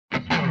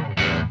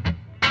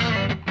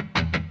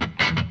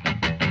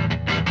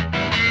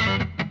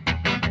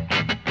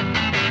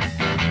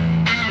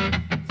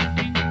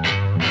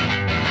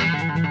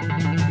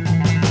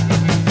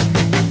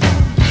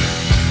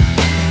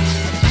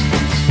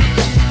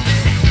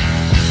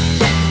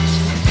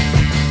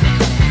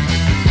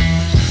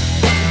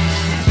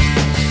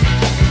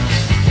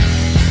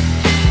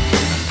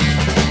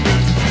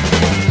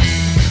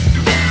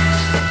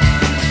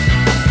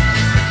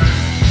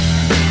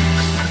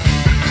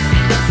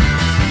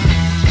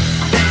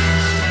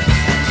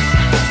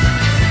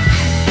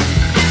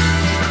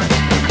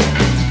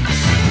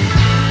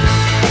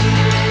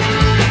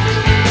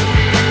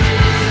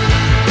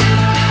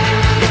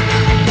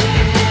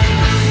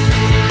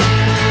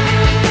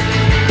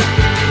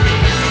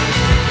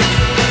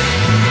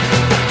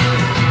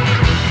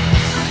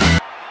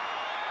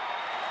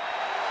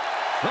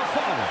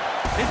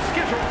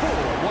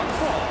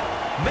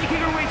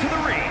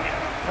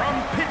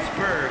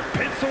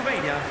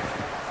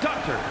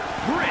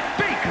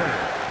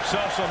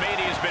Social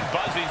media has been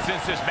buzzing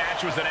since this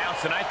match was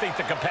announced, and I think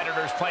the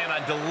competitors plan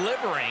on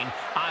delivering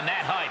on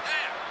that hype.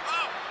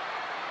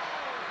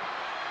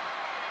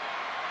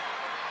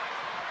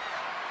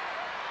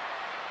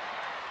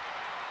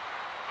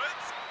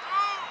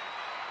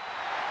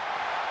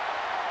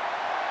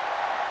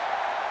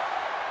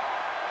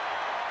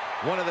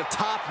 One of the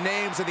top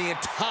names in the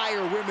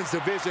entire women's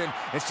division,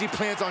 and she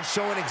plans on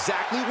showing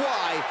exactly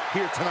why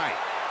here tonight.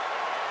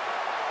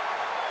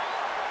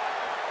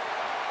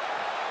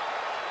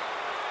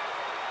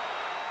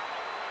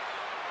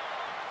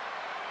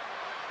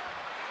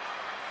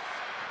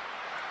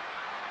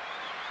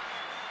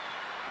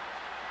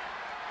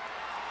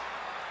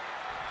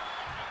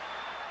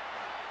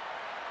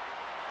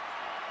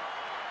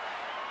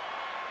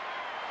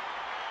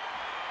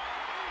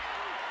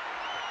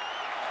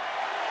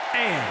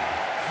 And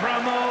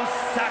from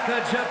Osaka,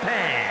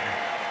 Japan,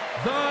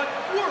 the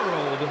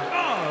World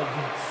of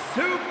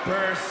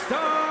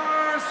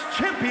Superstars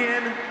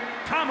champion,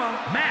 Tam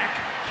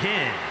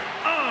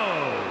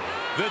Nakano.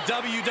 The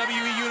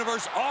WWE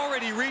Universe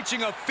already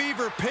reaching a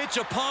fever pitch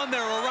upon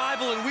their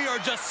arrival, and we are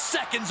just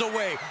seconds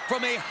away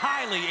from a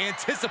highly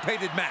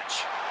anticipated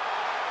match.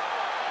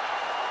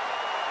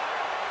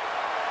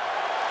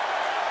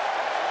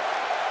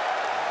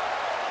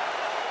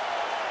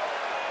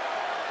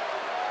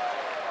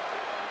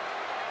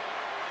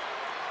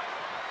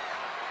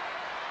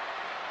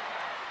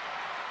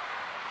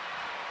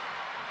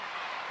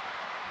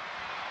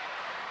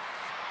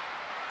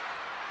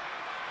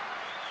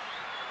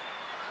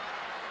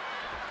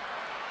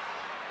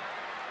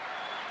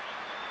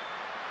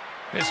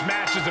 This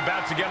match is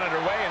about to get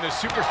underway, and the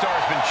superstar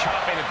has been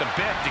chomping at the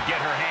bit to get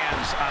her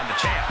hands on the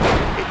champ.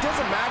 It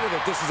doesn't matter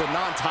that this is a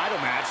non-title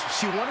match.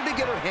 She wanted to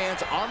get her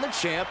hands on the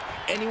champ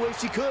any way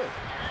she could.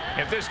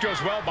 If this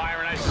goes well,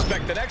 Byron, I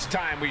suspect the next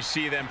time we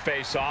see them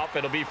face off,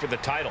 it'll be for the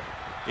title.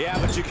 Yeah,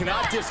 but you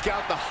cannot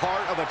discount the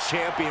heart of a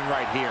champion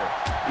right here.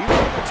 Even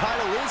though the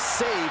title is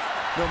safe,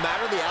 no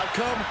matter the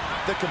outcome,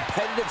 the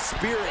competitive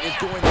spirit is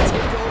going to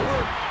take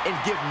over and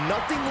give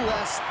nothing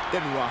less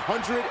than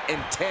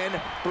 110%.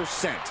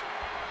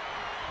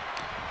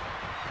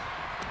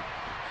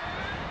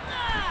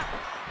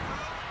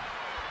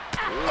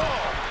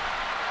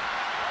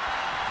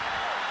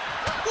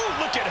 Ooh,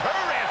 look at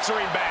her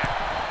answering back.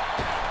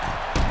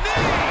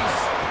 Knees!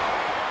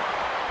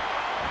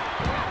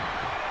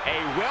 A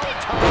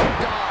well-timed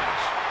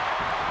dodge.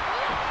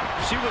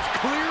 She was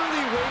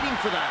clearly waiting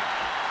for that.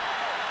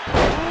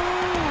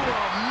 Ooh,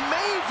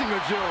 amazing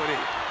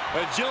agility.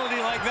 Agility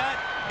like that,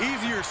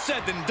 easier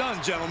said than done,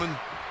 gentlemen.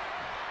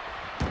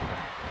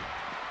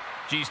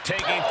 She's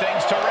taking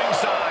things to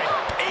ringside,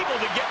 able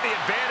to get the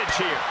advantage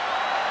here.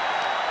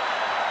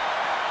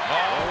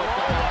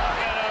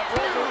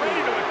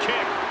 Ready to a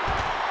kick.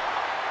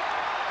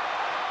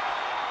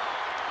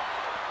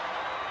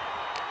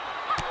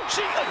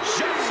 She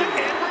adjusts it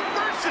and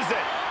reverses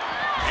it.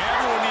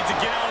 Everyone needs to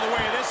get out of the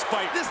way of this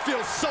fight. This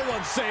feels so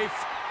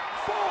unsafe.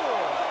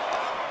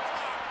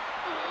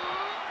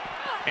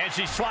 And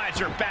she slides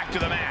her back to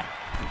the mat.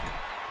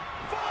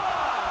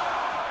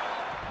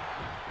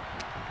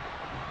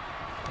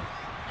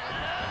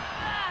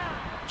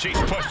 She's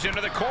pushed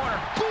into the corner.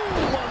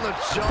 Boom on the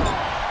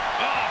jaw.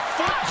 Oh,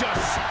 foot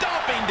just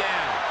stomping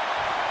down.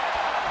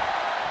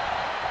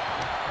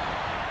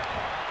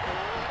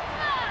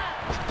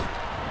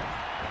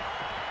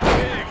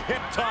 Big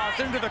hip toss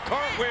into the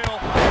cartwheel. And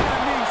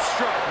a knee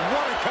strike.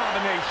 What a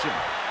combination.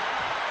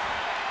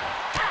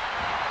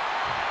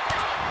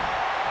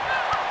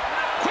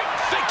 Quick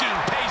thinking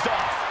pays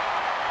off.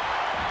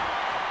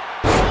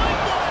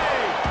 Sling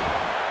blade.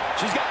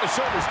 She's got the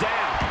shoulders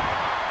down.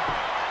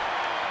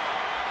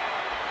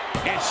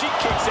 And she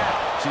kicks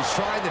out. She's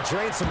trying to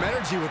drain some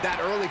energy with that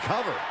early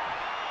cover.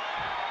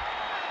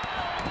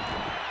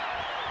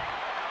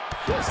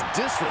 Just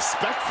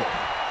disrespectful.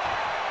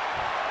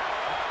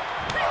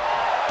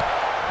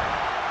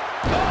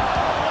 Oh,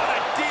 what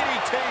a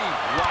DDT.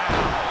 Wow.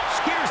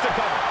 Spears the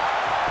cover.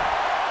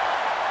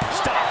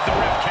 Stops the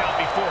ref count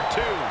before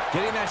two.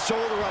 Getting that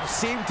shoulder up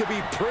seemed to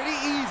be pretty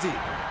easy.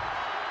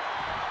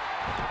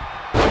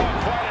 Oh,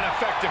 quite an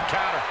effective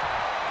counter.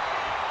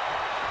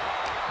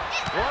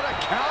 What a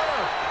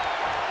counter.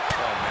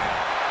 Oh, man.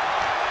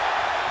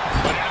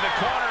 Put into the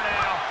corner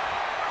now.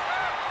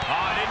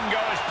 Oh, it didn't go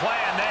as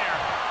planned there.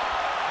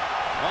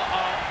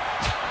 Uh-oh.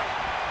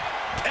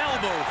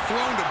 Elbow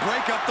thrown to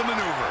break up the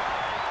maneuver.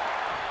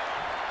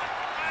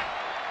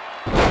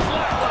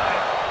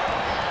 Flatline.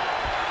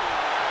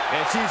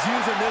 And she's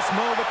using this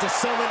moment to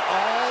summon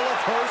all of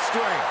her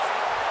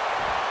strength.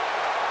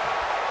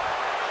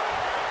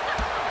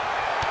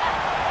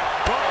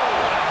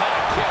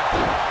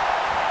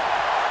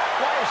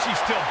 She's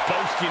still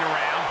boasting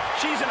around.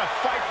 She's in a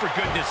fight, for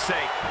goodness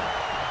sake.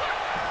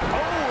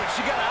 Oh, and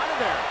she got out of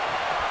there.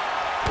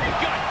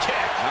 Good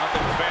kick.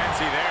 Nothing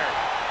fancy there.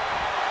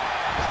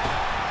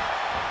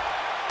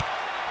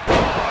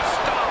 Oh,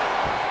 stop.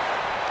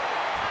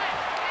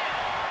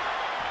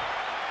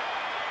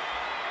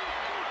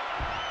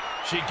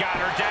 She got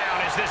her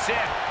down. Is this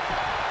it?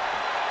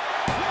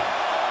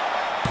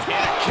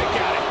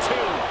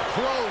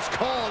 close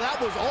call.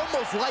 That was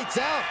almost lights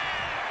out.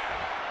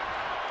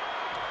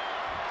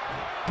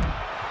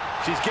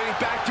 She's getting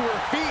back to her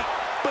feet,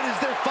 but is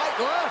there fight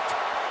left?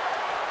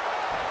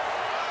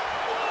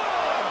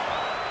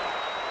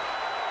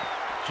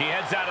 She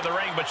heads out of the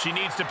ring, but she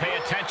needs to pay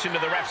attention to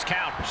the ref's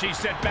count. She's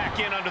sent back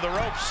in under the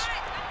ropes.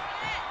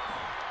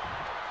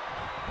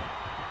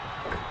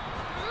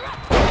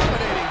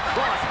 Dominating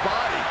cross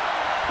body.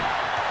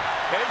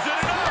 Is it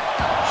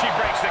enough? She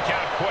breaks the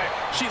count quick.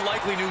 She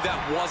likely knew that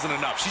wasn't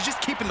enough. She's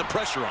just keeping the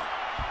pressure on.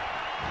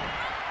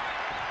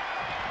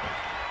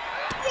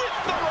 With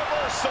the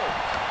reversal.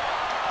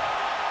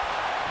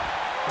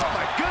 Oh,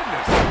 my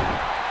goodness.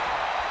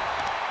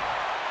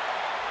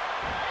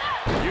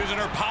 Using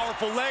her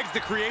powerful legs to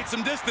create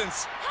some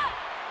distance.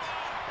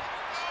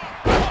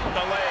 Up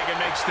the leg and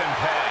makes them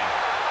pay.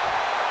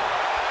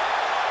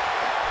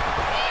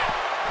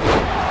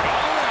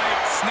 All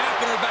right,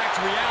 snapping her back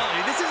to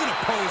reality. This isn't a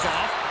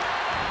pose-off.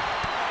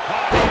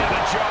 Body to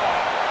the jaw.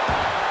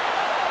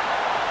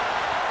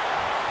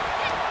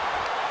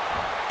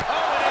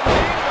 Oh, and a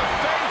knee to the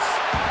face.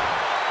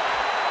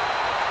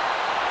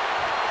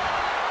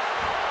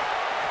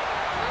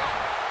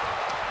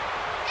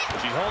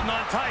 She's holding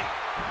on tight.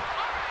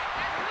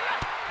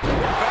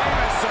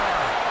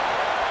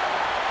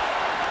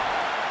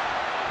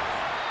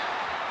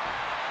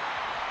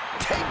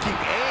 Taking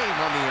aim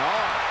on the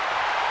arm.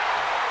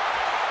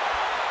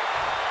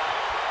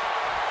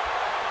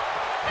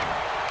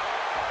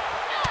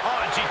 Oh,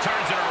 and she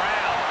turns it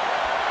around.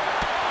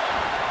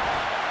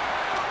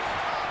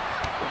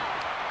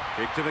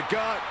 Kick to the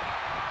gut.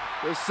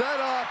 The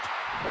setup.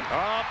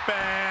 Up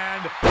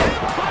and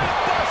implant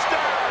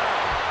buster.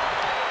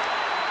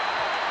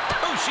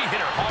 Oh, she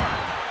hit her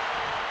hard.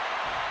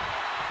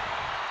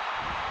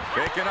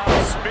 Picking up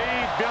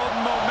speed,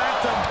 building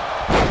momentum,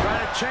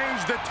 trying to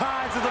change the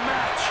tides of the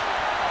match.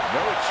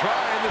 No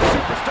trying. The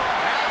superstar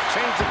has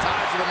changed the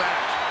tides of the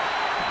match.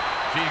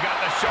 She's got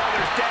the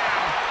shoulders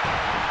down.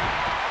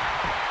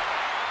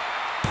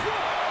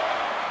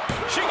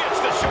 She gets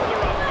the shoulder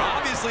up.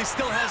 Obviously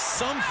still has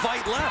some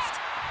fight left.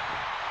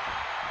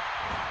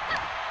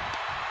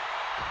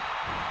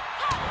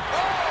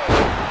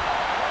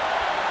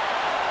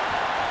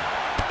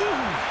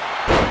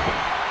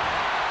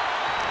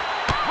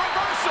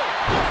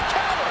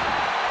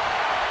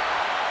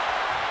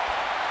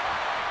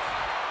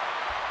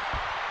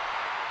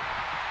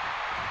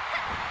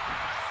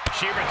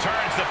 She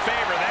returns the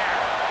favor there.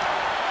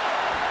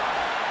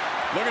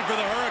 Looking for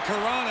the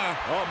Hurricanrana.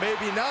 Oh,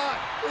 maybe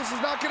not. This is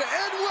not going to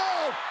end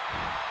well.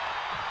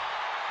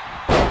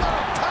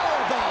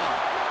 Powerbomb.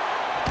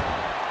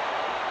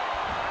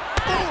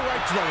 Oh,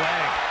 right to the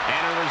leg.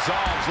 And her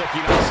resolve's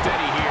looking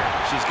unsteady here.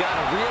 She's got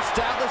to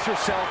reestablish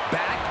herself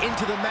back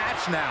into the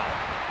match now.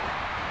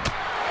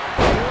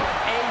 What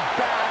a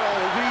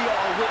battle we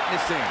are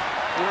witnessing.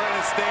 We're at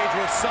a stage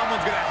where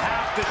someone's going to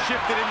have to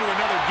shift it into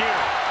another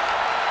gear.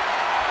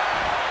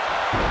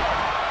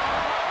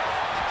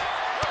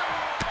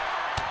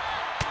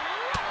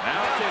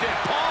 Mounted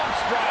palm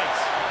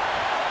strikes.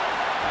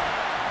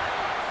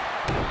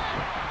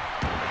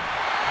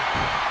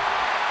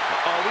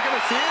 Are we going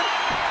to see it?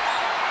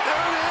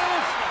 There it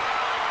is.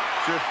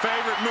 It's your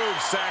favorite move,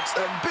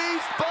 Saxton. The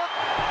beast, but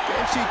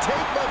can she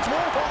take much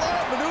more? Hold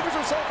on, maneuvers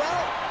herself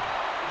out.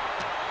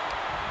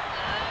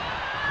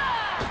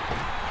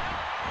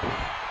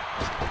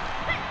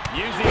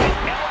 Using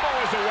the elbow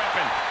as a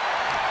weapon.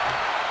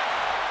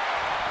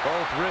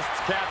 Both wrists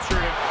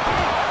captured.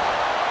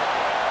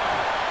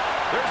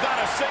 There's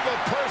not a single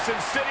person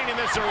sitting in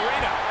this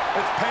arena.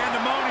 It's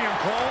pandemonium,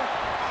 Cole.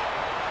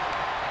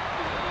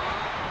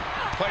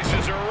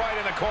 Places her right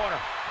in the corner.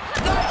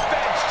 Knife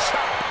edge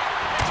chop.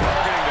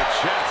 Targeting the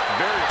chest,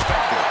 very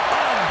effective.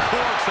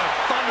 Uncorks a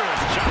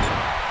thunderous chop.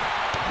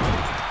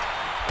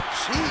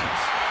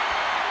 Jeez.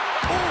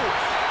 Ooh.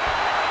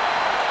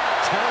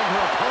 Telling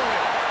her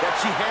opponent that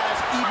she has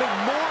even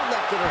more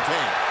left in her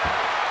tank.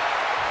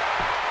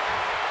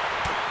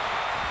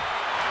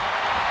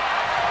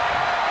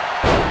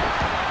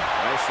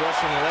 Nice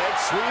Russian leg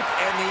sweep,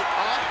 and the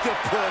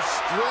octopus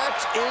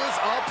stretch is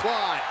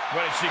applied.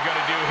 What is she going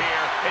to do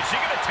here? Is she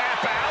going to tap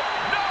out?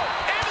 No!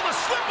 Able to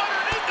slip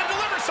underneath and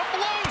deliver some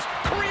blows,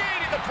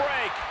 creating the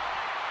break.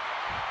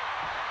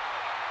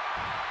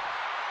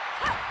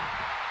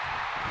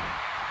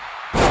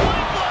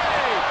 Sling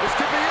blade! This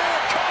could be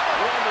it.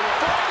 For the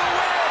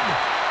win!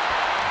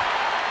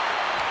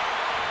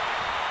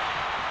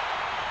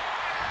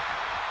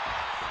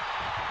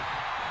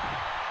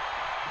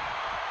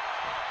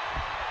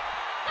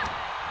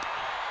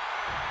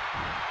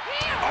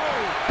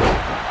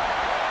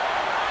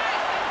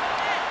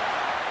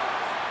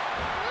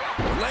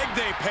 Leg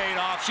day paid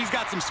off. She's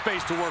got some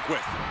space to work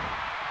with.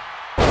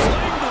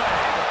 Sling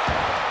blade.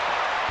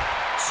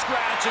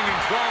 Scratching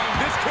and clawing.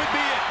 This could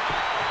be it.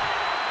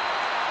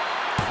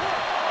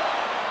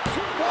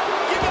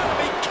 You gotta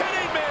be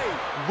kidding me!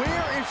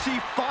 Where is she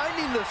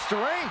finding the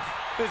strength?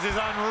 This is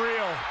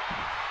unreal.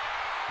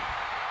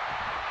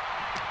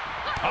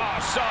 Oh,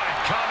 saw it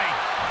coming.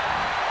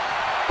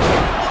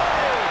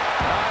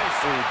 Nice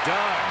Nicely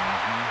done.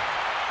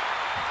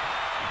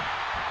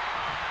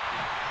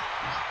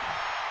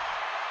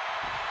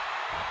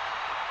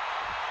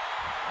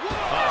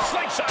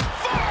 Slingshot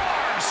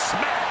forearm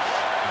smash.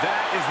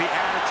 That is the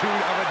attitude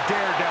of a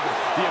daredevil.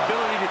 The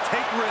ability to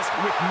take risk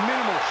with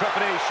minimal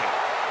trepidation.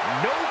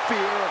 No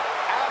fear,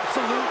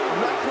 absolute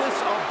reckless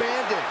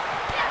abandon.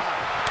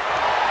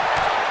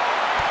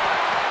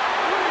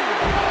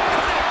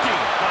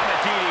 Connecting on the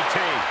DDT.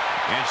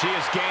 And she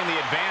has gained the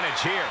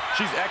advantage here.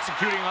 She's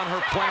executing on her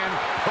plan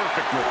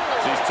perfectly.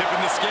 She's tipping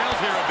the scales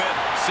here a bit.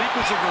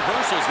 Sequence of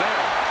reversals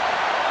there.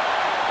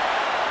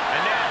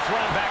 And now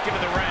thrown back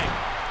into the ring.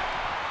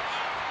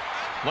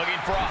 Looking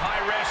for a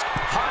high-risk,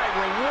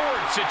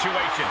 high-reward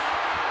situation.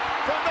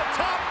 From the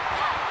top.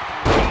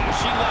 Oh,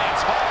 she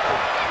lands hard.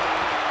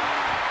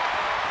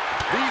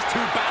 These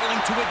two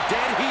battling to a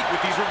dead heat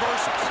with these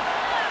reversals.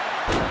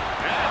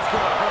 That's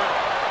going to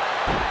hurt.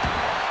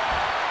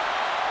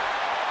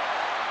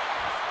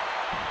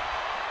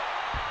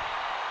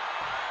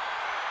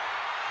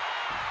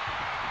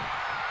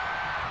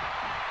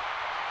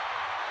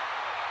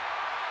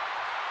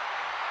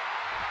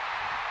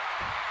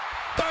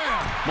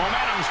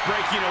 Momentum's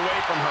breaking away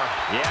from her.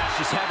 Yeah,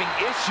 she's having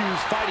issues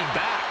fighting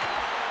back.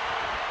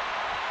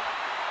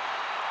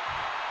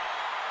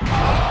 Oh,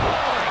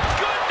 my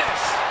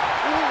goodness!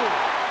 Ooh.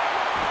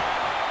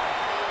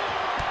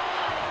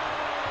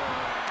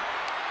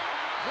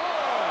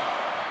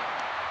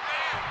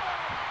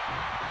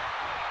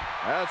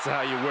 That's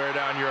how you wear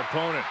down your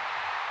opponent.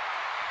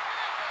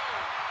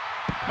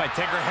 Might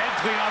take her head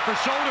clean off her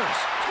shoulders.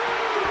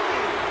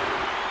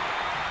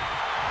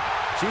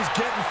 She's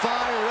getting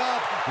fired up,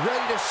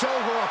 ready to show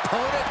her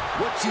opponent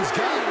what she's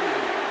got.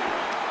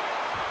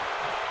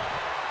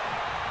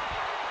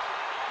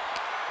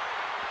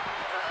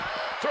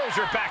 Throws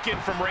her back in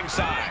from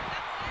ringside.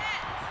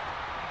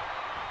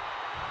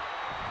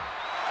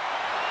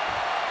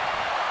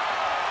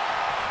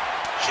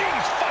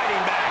 She's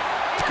fighting back.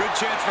 Good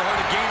chance for her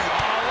to gain it.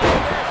 Oh, look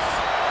at this.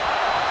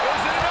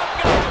 Is it enough,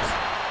 guys?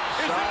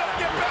 Is it enough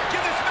to get back in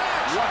this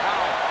match?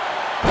 Wow.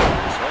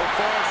 So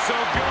far, so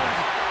good.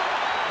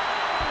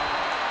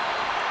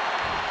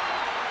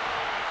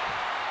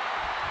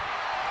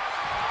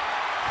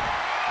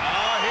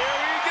 Oh, here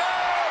we go.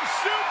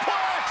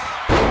 Suplex.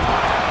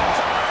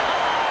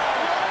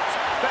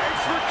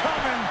 Thanks for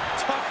coming.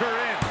 Tuck her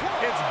in.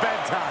 It's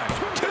bedtime.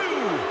 2.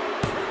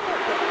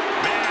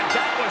 Man,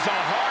 that was a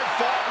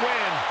hard-fought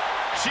win.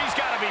 She's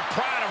got to be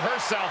proud of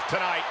herself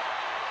tonight.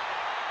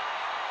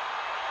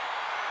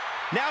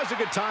 Now's a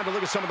good time to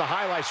look at some of the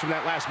highlights from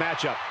that last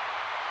matchup.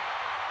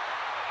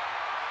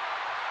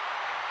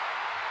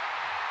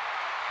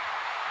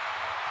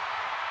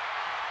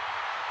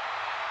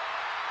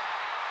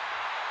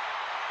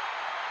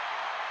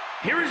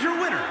 Here is your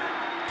winner,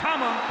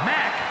 Tam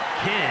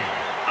Nakano.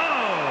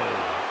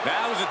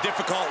 That was a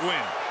difficult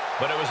win.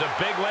 But it was a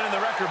big win in the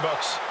record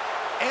books.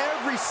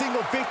 Every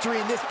single victory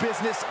in this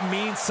business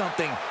means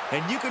something,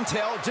 and you can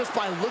tell just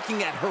by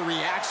looking at her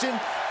reaction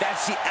that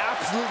she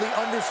absolutely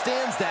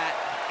understands that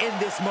in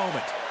this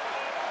moment.